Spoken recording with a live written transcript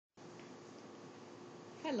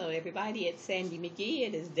Hello everybody, it's Sandy McGee.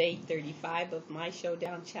 It is day 35 of my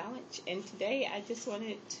Showdown Challenge, and today I just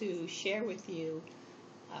wanted to share with you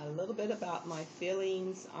a little bit about my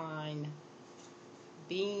feelings on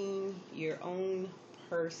being your own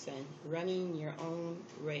person, running your own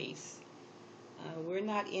race. We're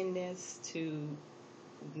not in this to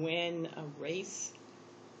win a race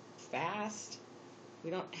fast.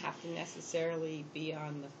 We don't have to necessarily be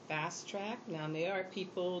on the fast track. Now, there are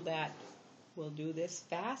people that will do this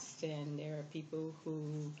fast, and there are people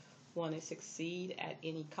who want to succeed at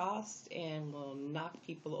any cost and will knock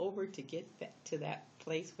people over to get to that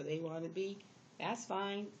place where they want to be. That's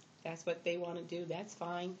fine. That's what they want to do. That's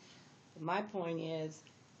fine. But my point is,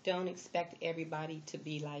 don't expect everybody to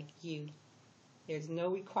be like you. There's no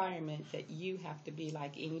requirement that you have to be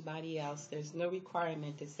like anybody else. There's no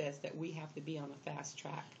requirement that says that we have to be on a fast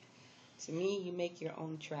track. To me, you make your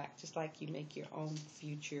own track, just like you make your own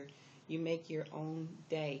future. You make your own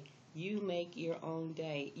day. You make your own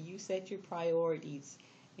day. You set your priorities,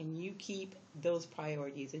 and you keep those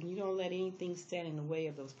priorities, and you don't let anything stand in the way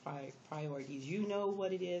of those priorities. You know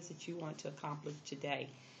what it is that you want to accomplish today,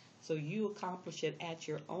 so you accomplish it at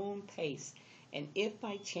your own pace. And if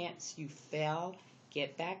by chance you fail,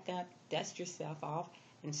 get back up, dust yourself off,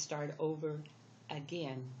 and start over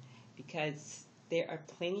again, because there are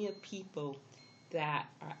plenty of people that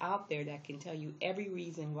are out there that can tell you every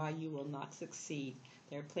reason why you will not succeed.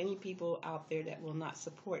 There are plenty of people out there that will not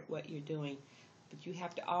support what you're doing. But you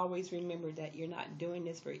have to always remember that you're not doing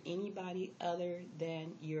this for anybody other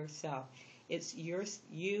than yourself. It's you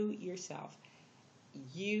yourself,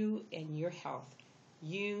 you and your health,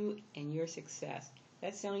 you and your success.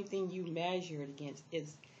 That's the only thing you measure it against,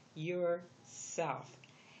 is yourself.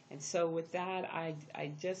 And so with that,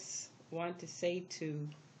 I just want to say to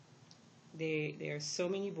there are so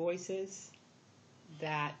many voices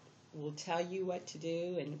that will tell you what to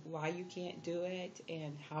do and why you can't do it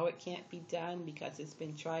and how it can't be done because it's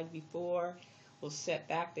been tried before. Will set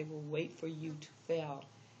back. They will wait for you to fail.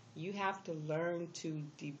 You have to learn to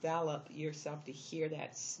develop yourself to hear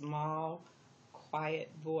that small, quiet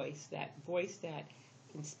voice, that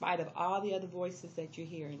in spite of all the other voices that you're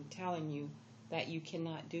hearing telling you that you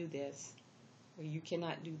cannot do this or you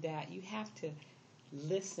cannot do that, you have to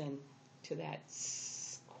listen to that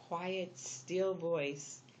quiet, still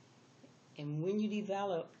voice. And when you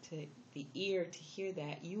develop the ear to hear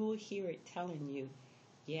that, you will hear it telling you,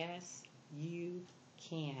 yes, you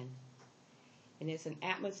can. And it's an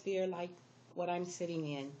atmosphere like what I'm sitting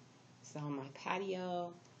in. It's on my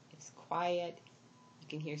patio. It's quiet. You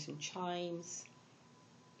can hear some chimes.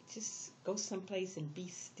 Just go someplace and be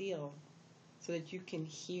still so that you can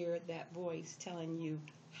hear that voice telling you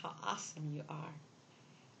how awesome you are.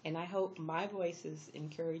 And I hope my voice is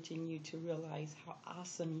encouraging you to realize how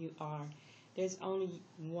awesome you are. There's only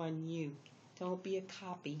one you. Don't be a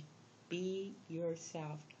copy. Be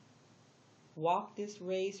yourself. Walk this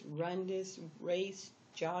race, run this race,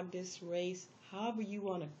 jog this race, however you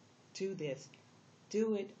want to do this.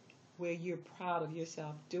 Do it where you're proud of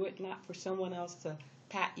yourself. Do it not for someone else to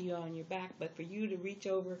pat you on your back, but for you to reach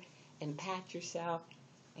over and pat yourself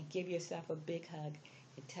and give yourself a big hug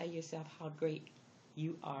and tell yourself how great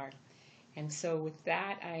you are. And so with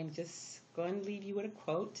that, I'm just going to leave you with a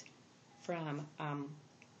quote from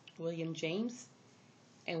William James.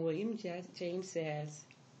 And William James says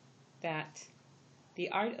that the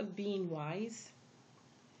art of being wise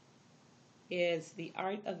is the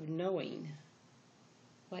art of knowing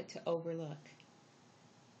what to overlook.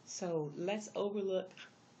 So let's overlook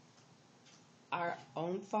our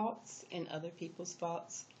own faults and other people's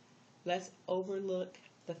faults. Let's overlook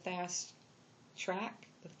the fast track,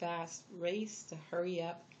 the fast race, the hurry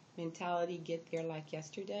up mentality, get there like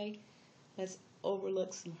yesterday. Let's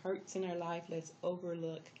overlook some hurts in our life. Let's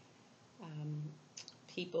overlook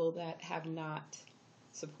people that have not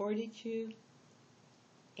supported you,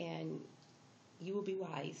 and you will be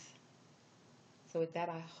wise. So with that,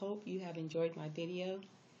 I hope you have enjoyed my video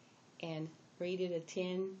and rated a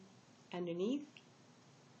 10 underneath.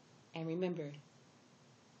 And remember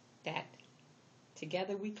that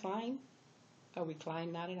together we climb, or we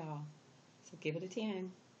climb not at all. So give it a 10.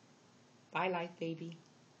 Bye, life, baby.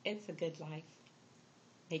 It's a good life.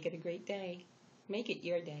 Make it a great day. Make it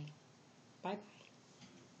your day. Bye-bye.